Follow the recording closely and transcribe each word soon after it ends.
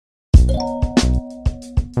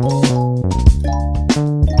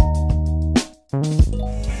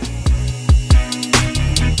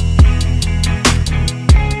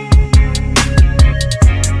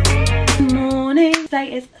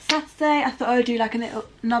I thought I would do like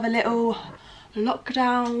another little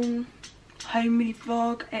lockdown homely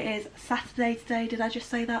vlog. It is Saturday today. Did I just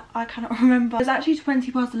say that? I cannot remember. It's actually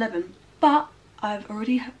 11:20, but I've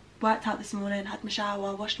already worked out this morning, had my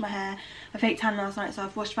shower, washed my hair. I fake tan last night, so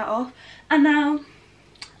I've washed that off, and now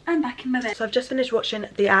I'm back in my bed. So I've just finished watching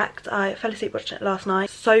The Act. I fell asleep watching it last night.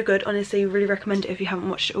 So good, honestly, really recommend it if you haven't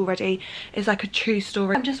watched it already. It's like a true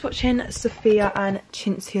story. I'm just watching Sophia and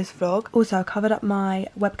Cinzia's vlog. Also, I covered up my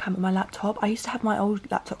webcam on my laptop. I used to have my old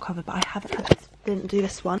laptop covered, but I haven't had this. Didn't do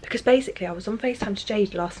this one because basically I was on FaceTime to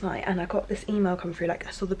Jade last night and I got this email come through. Like, I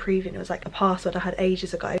saw the preview and it was like a password I had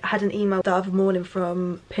ages ago. I had an email the other morning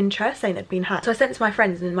from Pinterest saying it had been hacked, so I sent it to my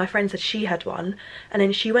friends, and then my friend said she had one, and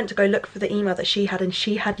then she went to go look for the email that she had, and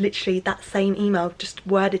she had literally that same email just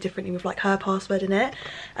worded differently with like her password in it.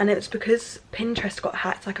 And it was because Pinterest got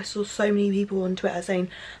hacked. Like, I saw so many people on Twitter saying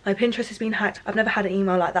my Pinterest has been hacked. I've never had an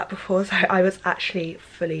email like that before, so I was actually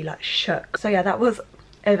fully like shook. So yeah, that was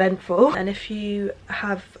eventful. And if you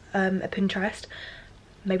have a Pinterest,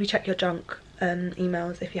 maybe check your junk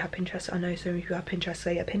emails if you have Pinterest. I know so many people have Pinterest,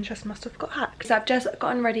 so yeah, Pinterest must have got hacked. So I've just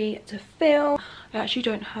gotten ready to film. I actually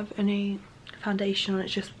don't have any foundation on,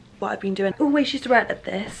 it's just what I've been doing. I always used to wear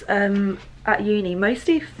this at uni,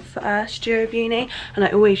 mostly first year of uni, and I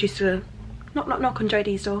always used to knock on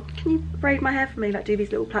Jodie's door, can you braid my hair for me, like do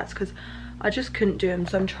these little plaits, because I just couldn't do them.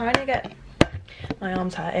 So I'm trying to get, my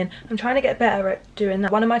arm's hurting, I'm trying to get better at doing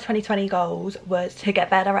that. One of my 2020 goals was to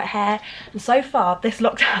get better at hair, and so far this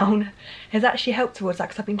lockdown has actually helped towards that,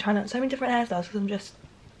 because I've been trying out so many different hairstyles because I'm just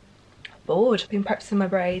bored. I've been practicing my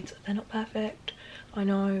braids. They're not perfect, I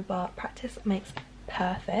know, but practice makes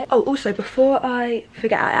perfect. Oh, also before I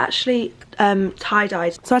forget, I actually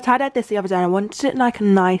tie-dyed. So I tie-dyed this the other day and I wanted it like a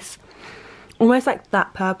nice, almost like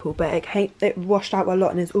that purple, but it washed out a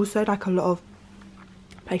lot, and there's also like a lot of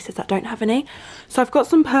places that don't have any. So I've got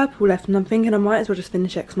some purple left, and I'm thinking I might as well just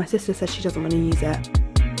finish it because my sister says she doesn't want to use it.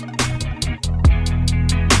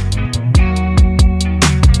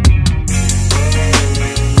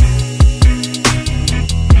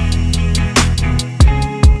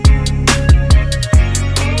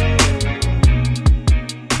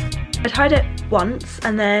 I tied it once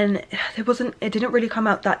and then it didn't really come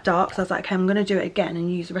out that dark, so I was like, okay, I'm gonna do it again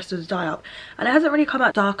and use the rest of the dye up, and it hasn't really come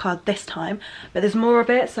out darker this time, but there's more of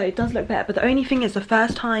it, so it does look better. But the only thing is, the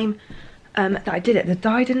first time that I did it, the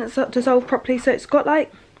dye didn't dissolve properly, so it's got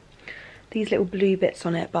like these little blue bits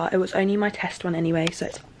on it, but it was only my test one anyway, so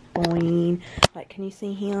it's fine. Like, can you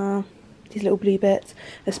see here? These little blue bits,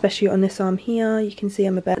 especially on this arm here, you can see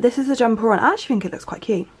them a bit. This is a jumper on. I actually think it looks quite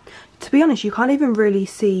cute. To be honest, you can't even really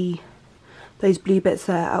see those blue bits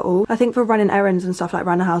there at all. I think for running errands and stuff like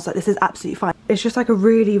around the house, like, this is absolutely fine. It's just like a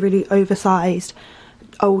really, really oversized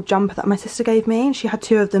old jumper that my sister gave me, and she had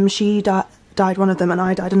two of them. She dyed one of them and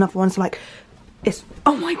I dyed another one, so like, it's,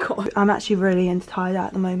 oh my god, I'm actually really into tie-dye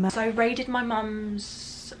at the moment. So I raided my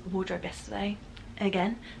mum's wardrobe yesterday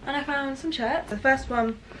again, and I found some shirts. The first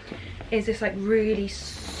one is this like really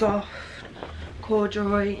soft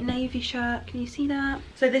corduroy navy shirt, can you see that?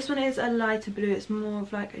 So this one is a lighter blue, it's more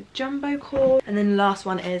of like a jumbo cord. And then the last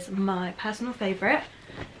one is my personal favourite,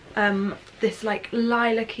 this like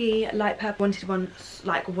lilac-y light purple.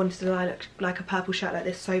 Wanted a lilac, like a purple shirt like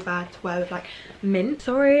this so bad to wear with like mint.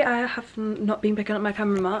 Sorry, I have not been picking up my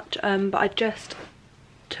camera much, but I just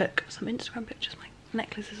took some Instagram pictures. My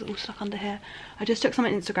necklace is all stuck under here. I just took some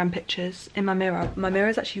Instagram pictures in my mirror. My mirror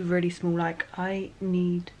is actually really small, like I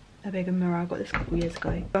need a bigger mirror. I got this a couple years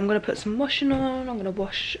ago. I'm gonna put some washing on. I'm gonna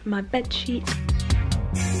wash my bed sheets.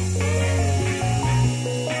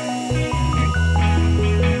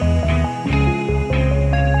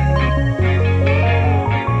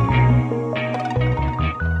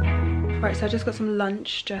 Right, so I just got some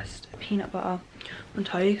lunch, just peanut butter on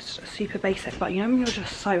toast, super basic, but you know when you're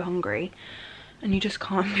just so hungry and you just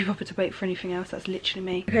can't be bothered to wait for anything else? That's literally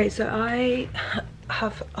me. Okay, so I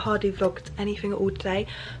have hardly vlogged anything at all today,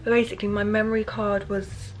 but basically my memory card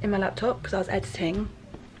was in my laptop because I was editing,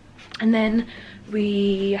 and then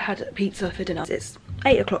we had pizza for dinner. It's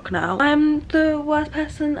 8 o'clock now. I'm the worst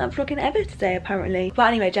person at vlogging ever today, apparently. But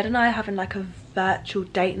anyway, Jed and I are having like a virtual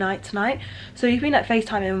date night tonight, so we've been like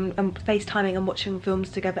FaceTiming and watching films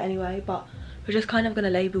together anyway, but we're just kind of gonna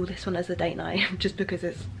label this one as a date night just because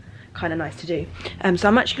it's kind of nice to do. So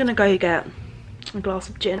I'm actually gonna go get a glass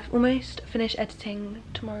of gin. I've almost finished editing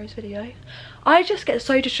tomorrow's video. I just get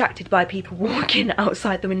so distracted by people walking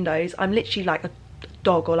outside the windows. I'm literally like a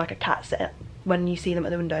dog or like a cat sit when you see them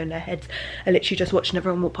at the window and their heads are literally just watching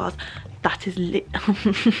everyone walk past. That is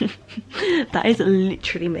that is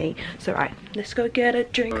literally me. So right, let's go get a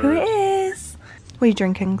 'Who it is? What are you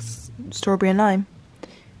drinking? Strawberry and lime?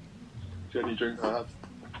 The only drink I have.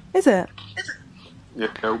 Is it? Yeah,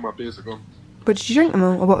 all my beers are gone. But did you drink them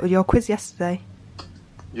all? Or what, with your quiz yesterday?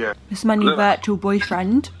 Yeah. This is my new virtual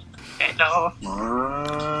boyfriend. Hello.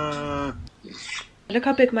 Look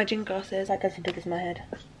how big my gin glass is. Like as big as my head.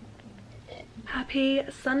 Happy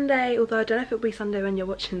Sunday. Although I don't know if it'll be Sunday when you're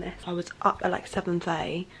watching this. I was up at like 7:30.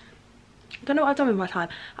 I don't know what I've done with my time.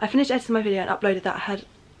 I finished editing my video and uploaded that. I had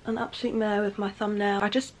an absolute mare with my thumbnail. I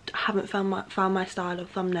just haven't found my style of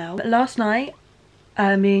thumbnail. But last night,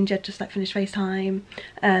 me and Jed just like finished FaceTime.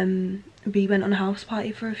 We went on a house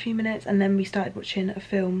party for a few minutes and then we started watching a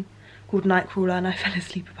film called Nightcrawler, and I fell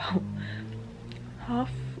asleep about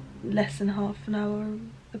less than half an hour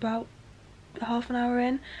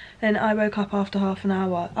in. Then I woke up after half an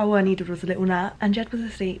hour. All I needed was a little nap and Jed was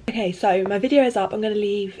asleep. Okay, so my video is up. I'm going to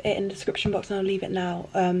leave it in the description box and I'll leave it now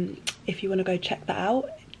if you want to go check that out.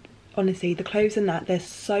 Honestly, the clothes in that, there's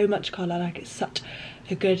so much colour, like it's such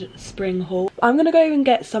a good spring haul. I'm gonna go and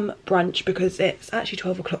get some brunch because it's actually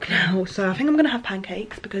 12 o'clock now, so I think I'm gonna have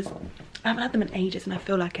pancakes because I haven't had them in ages and I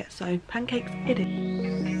feel like it, so pancakes it is.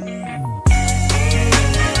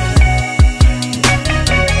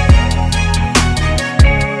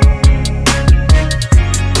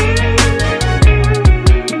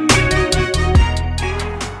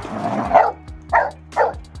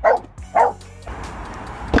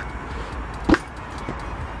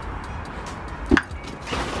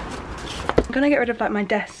 I'm gonna get rid of like my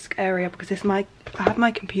desk area because I have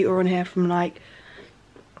my computer on here from like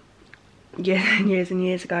years and years and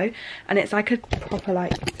years ago, and it's like a proper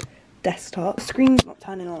like desktop. The screen's not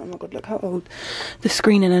turning on. Oh my god, look how old the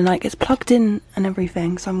screen is, and like it's plugged in and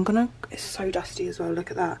everything. So it's so dusty as well.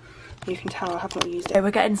 Look at that. You can tell I have not used it.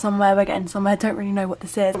 We're getting somewhere. Don't really know what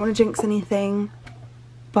this is. I don't want to jinx anything,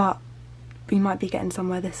 but we might be getting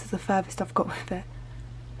somewhere. This is the furthest I've got with it.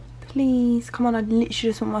 Please, come on, I literally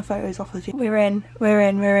just want my photos off of you. We're in.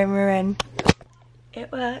 It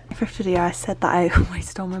worked. Thrift video, I said that I always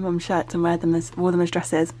stole my mum's shirts and wore them as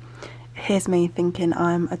dresses. Here's me thinking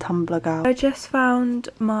I'm a Tumblr girl. I just found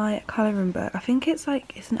my colouring book. I think it's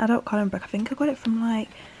an adult colouring book. I think I got it from like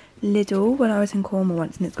Lidl when I was in Cornwall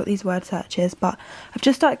once, and it's got these word searches. But I've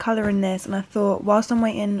just started colouring this, and I thought whilst I'm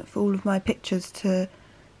waiting for all of my pictures to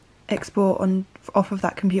export off of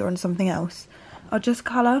that computer on something else, I'll just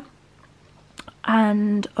colour.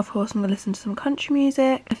 And of course I'm going to listen to some country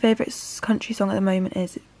music. My favourite country song at the moment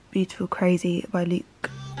is Beautiful Crazy by Luke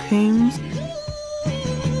Combs.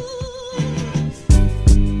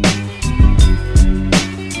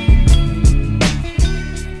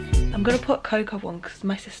 I'm going to put Coco on because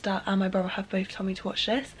my sister and my brother have both told me to watch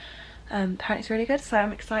this. Apparently it's really good, so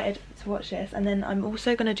I'm excited to watch this. And then I'm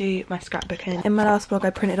also going to do my scrapbooking. In my last vlog I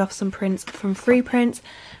printed off some prints from Free Prints,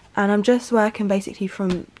 and I'm just working basically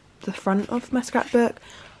from the front of my scrapbook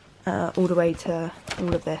all the way to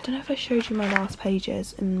all of this. I don't know if I showed you my last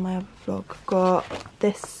pages in my other vlog. Got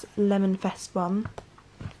this Lemon Fest one.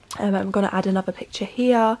 I'm going to add another picture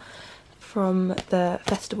here from the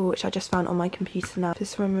festival, which I just found on my computer now.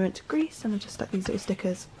 This is when we went to Greece, and I just stuck these little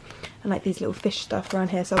stickers and like these little fish stuff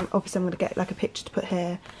around here. So obviously I'm going to get like a picture to put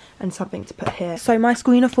here and something to put here. So my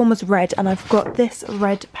school uniform was red, and I've got this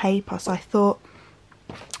red paper, so I thought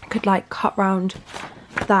I could like cut round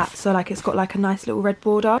that so like it's got like a nice little red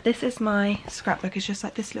border. This is my scrapbook. It's just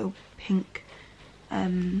like this little pink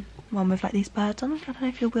one with like these birds on it. I don't know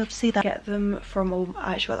if you'll be able to see that. Get them from,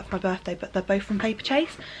 I actually got that for my birthday, but they're both from Paper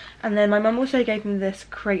Chase. And then my mum also gave me this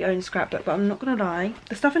Create Own scrapbook, but I'm not gonna lie,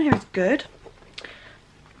 the stuff in here is good,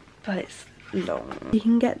 but it's long. You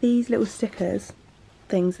can get these little stickers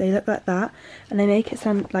things, they look like that, and they make it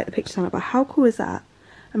sound like the picture sound like, but how cool is that?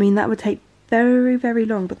 I mean, that would take very, very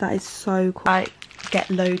long, but that is so cool. I get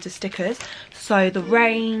loads of stickers. So the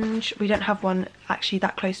range, we don't have one actually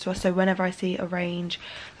that close to us, so whenever I see a range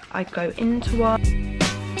I go into one.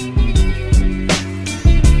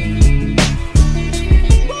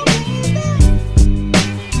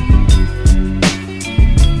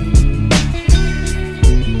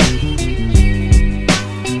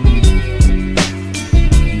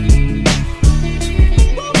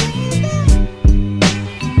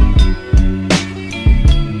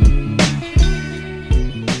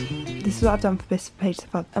 This is what I've done for this page so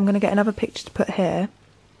far. I'm going to get another picture to put here,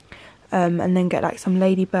 and then get like some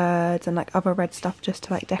ladybirds and like other red stuff just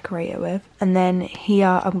to like decorate it with. And then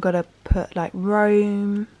here I'm going to put like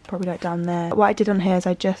Rome, probably like down there. What I did on here is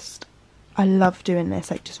I love doing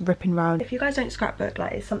this, like just ripping around. If you guys don't scrapbook,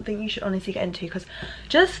 like it's something you should honestly get into, because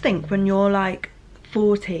just think when you're like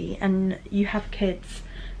 40 and you have kids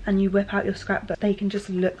and you whip out your scrapbook, they can just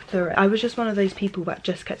look through it. I was just one of those people that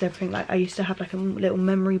just kept everything. Like I used to have like a little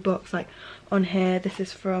memory box like on here. This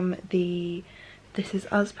is from the This Is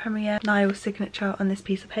Us premiere. Niall's signature on this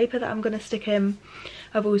piece of paper that I'm going to stick in.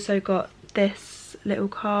 I've also got this little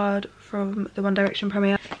card from the One Direction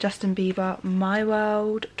premiere. Justin Bieber My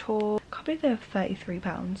World tour. Can't believe they were £33.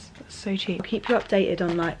 That's so cheap. I'll keep you updated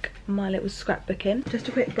on like my little scrapbooking. Just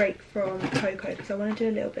a quick break from Coco because I want to do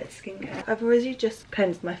a little bit of skincare. I've already just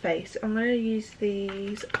cleansed my face. I'm going to use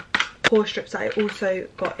these pore strips that I also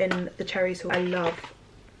got in the Cherries haul. I love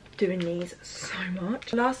doing these so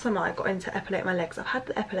much. Last summer I got into epilate my legs. I've had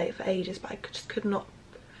the epilate for ages, but I just could not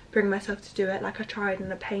bring myself to do it. Like I tried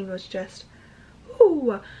and the pain was just,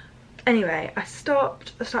 ooh. Anyway, I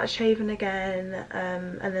stopped. I started shaving again,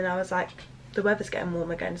 and then I was like, the weather's getting warm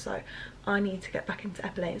again, so I need to get back into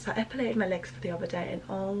epilating. So I epilated my legs for the other day, and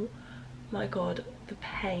oh my god, the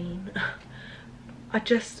pain. I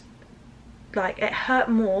just, like, it hurt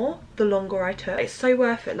more the longer I took. It's so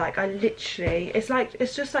worth it. Like I literally,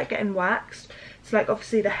 it's just like getting waxed. So like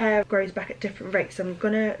obviously the hair grows back at different rates, so I'm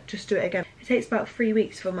gonna just do it again. It takes about 3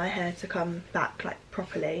 weeks for my hair to come back like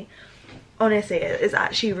properly. Honestly, it's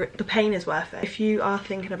actually, the pain is worth it. If you are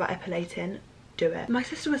thinking about epilating, do it. My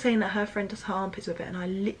sister was saying that her friend does her armpits with it, and I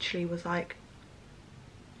literally was like,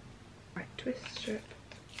 right, twist strip.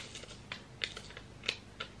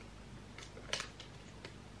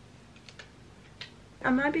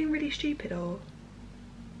 Am I being really stupid, or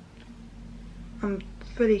I'm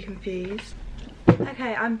fully confused?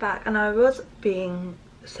 Okay, I'm back, and I was being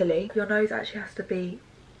silly. Your nose actually has to be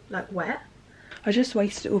like wet. I just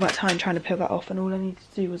wasted all that time trying to peel that off, and all I needed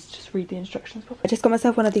to do was just read the instructions properly. I just got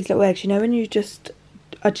myself one of these little eggs. You know when you just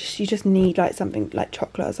need like something like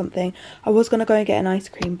chocolate or something. I was gonna go and get an ice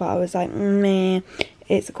cream, but I was like, meh,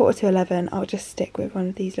 it's 11:15. I'll just stick with one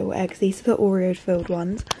of these little eggs. These are the Oreo filled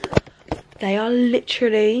ones. They are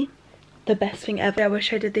literally the best thing ever. I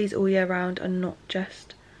wish I did these all year round and not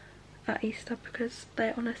just at Easter, because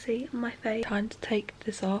they're honestly on my face. Time to take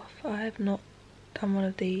this off. I have not done one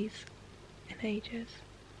of these in ages.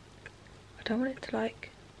 I don't want it to like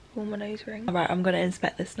pull my nose ring. Alright, I'm gonna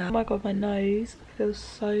inspect this now. Oh my god, my nose feels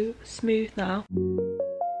so smooth now.